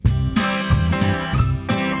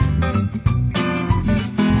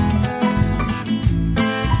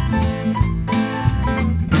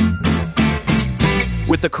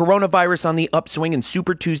With the coronavirus on the upswing and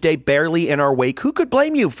Super Tuesday barely in our wake, who could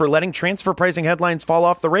blame you for letting transfer pricing headlines fall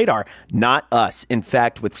off the radar? Not us. In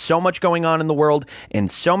fact, with so much going on in the world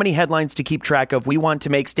and so many headlines to keep track of, we want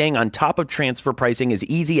to make staying on top of transfer pricing as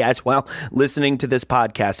easy as, well, listening to this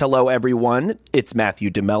podcast. Hello, everyone. It's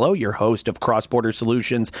Matthew DeMello, your host of Cross Border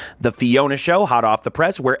Solutions, The Fiona Show, hot off the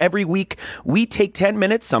press, where every week we take 10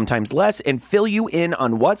 minutes, sometimes less, and fill you in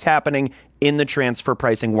on what's happening in the transfer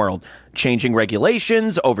pricing world. Changing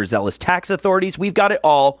regulations, overzealous tax authorities, we've got it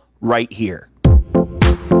all right here.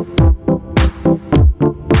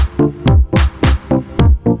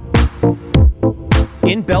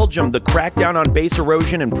 In Belgium, the crackdown on base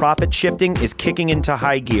erosion and profit shifting is kicking into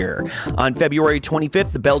high gear. On February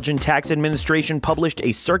 25th, the Belgian Tax Administration published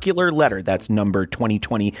a circular letter, that's number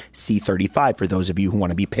 2020 C35 for those of you who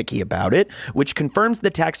want to be picky about it, which confirms the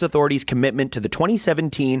tax authority's commitment to the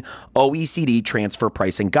 2017 OECD transfer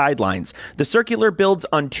pricing guidelines. The circular builds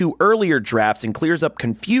on two earlier drafts and clears up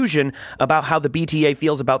confusion about how the BTA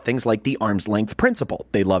feels about things like the arm's length principle.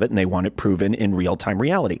 They love it and they want it proven in real-time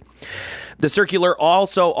reality. The circular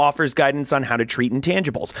also offers guidance on how to treat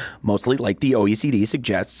intangibles, mostly like the OECD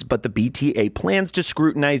suggests, but the BTA plans to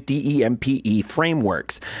scrutinize DEMPE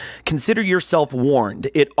frameworks. Consider yourself warned.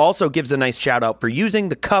 It also gives a nice shout out for using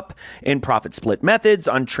the CUP and profit split methods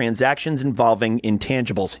on transactions involving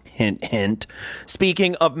intangibles. Hint, hint.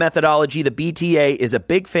 Speaking of methodology, the BTA is a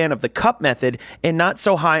big fan of the CUP method and not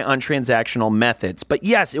so high on transactional methods. But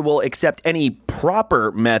yes, it will accept any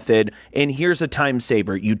proper method. And here's a time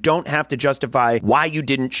saver. You don't have to justify why you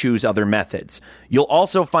didn't choose other methods. You'll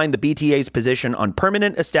also find the BTA's position on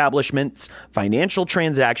permanent establishments, financial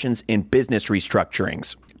transactions, and business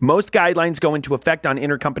restructurings. Most guidelines go into effect on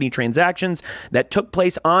intercompany transactions that took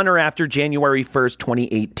place on or after January 1st,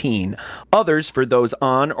 2018. Others for those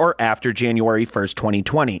on or after January 1st,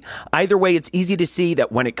 2020. Either way, it's easy to see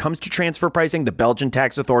that when it comes to transfer pricing, the Belgian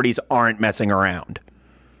tax authorities aren't messing around.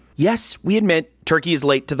 Yes, we admit Turkey is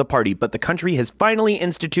late to the party, but the country has finally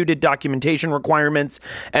instituted documentation requirements,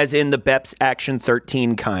 as in the BEPS Action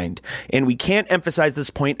 13 kind. And we can't emphasize this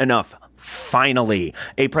point enough. Finally,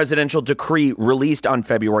 a presidential decree released on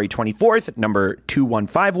February 24th, number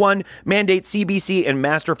 2151, mandates CBC and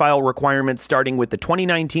master file requirements starting with the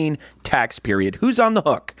 2019 tax period. Who's on the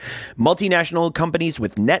hook? Multinational companies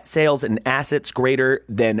with net sales and assets greater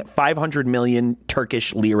than 500 million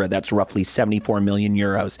Turkish lira. That's roughly 74 million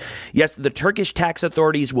euros. Yes, the Turkish tax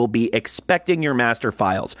authorities will be expecting your master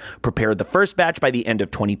files. Prepare the first batch by the end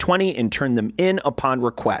of 2020 and turn them in upon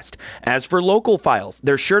request. As for local files,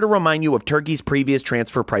 they're sure to remind you of Turkey's previous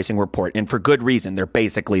transfer pricing report, and for good reason. They're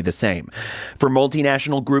basically the same. For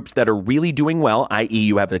multinational groups that are really doing well, i.e.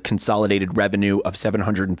 you have a consolidated revenue of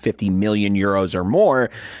 750 million euros or more,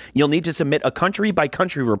 you'll need to submit a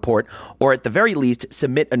country-by-country report, or at the very least,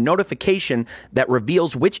 submit a notification that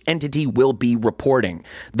reveals which entity will be reporting.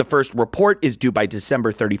 The first report is due by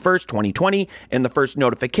December 31st, 2020, and the first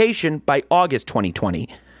notification by August 2020.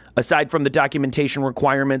 Aside from the documentation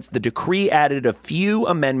requirements, the decree added a few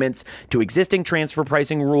amendments to existing transfer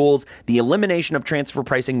pricing rules, the elimination of transfer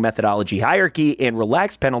pricing methodology hierarchy, and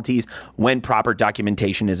relaxed penalties when proper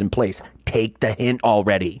documentation is in place. Take the hint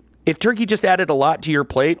already. If Turkey just added a lot to your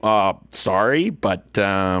plate, sorry, but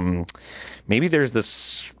maybe there's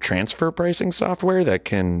this transfer pricing software that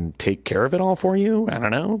can take care of it all for you. I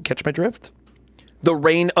don't know. Catch my drift? The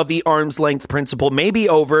reign of the arm's length principle may be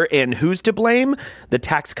over, and who's to blame? The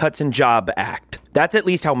Tax Cuts and Jobs Act. That's at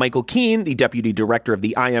least how Michael Keane, the deputy director of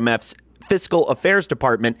the IMF's Fiscal Affairs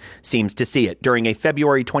Department, seems to see it. During a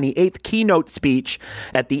February 28th keynote speech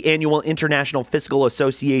at the annual International Fiscal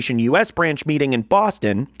Association U.S. branch meeting in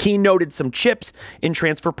Boston, Keane noted some chips in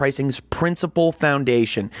transfer pricing's principal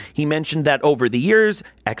foundation. He mentioned that over the years,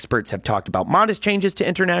 experts have talked about modest changes to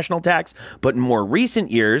international tax, but in more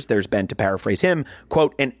recent years, there's been, to paraphrase him,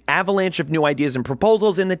 quote, an avalanche of new ideas and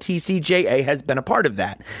proposals, and the TCJA has been a part of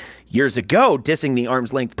that. Years ago, dissing the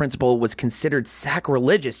arm's length principle was considered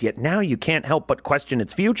sacrilegious, yet now you can't help but question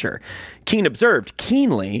its future. Keane observed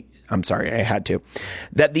keenly,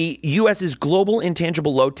 that the U.S.'s global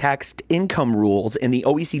intangible low-taxed income rules and the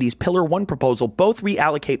OECD's Pillar 1 proposal both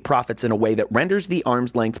reallocate profits in a way that renders the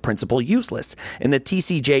arm's length principle useless, and the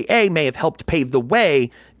TCJA may have helped pave the way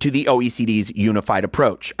to the OECD's unified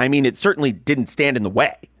approach. I mean, it certainly didn't stand in the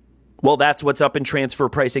way. Well, that's what's up in transfer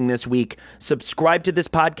pricing this week. Subscribe to this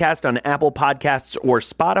podcast on Apple Podcasts or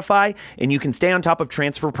Spotify, and you can stay on top of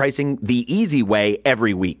transfer pricing the easy way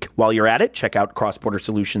every week. While you're at it, check out Cross Border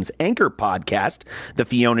Solutions' Anchor podcast, The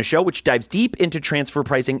Fiona Show, which dives deep into transfer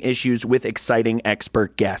pricing issues with exciting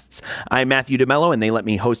expert guests. I'm Matthew DeMello, and they let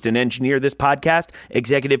me host and engineer this podcast.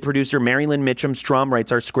 Executive producer Marilyn Mitchum-Strom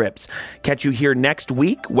writes our scripts. Catch you here next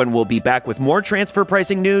week when we'll be back with more transfer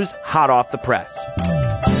pricing news hot off the press.